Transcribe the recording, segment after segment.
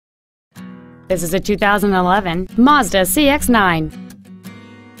This is a 2011 Mazda CX-9.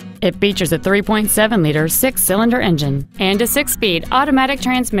 It features a 3.7-liter six-cylinder engine and a six-speed automatic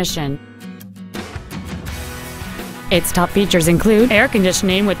transmission. Its top features include air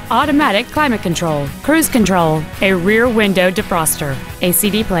conditioning with automatic climate control, cruise control, a rear window defroster, a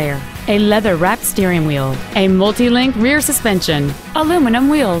CD player, a leather-wrapped steering wheel, a multi-link rear suspension, aluminum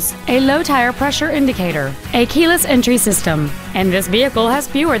wheels, a low tire pressure indicator, a keyless entry system, and this vehicle has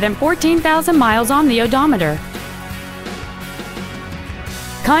fewer than 14,000 miles on the odometer.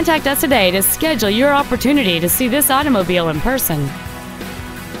 Contact us today to schedule your opportunity to see this automobile in person.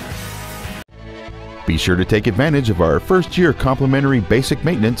 Be sure to take advantage of our first-year complimentary basic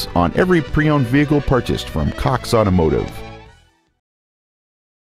maintenance on every pre-owned vehicle purchased from Cox Automotive.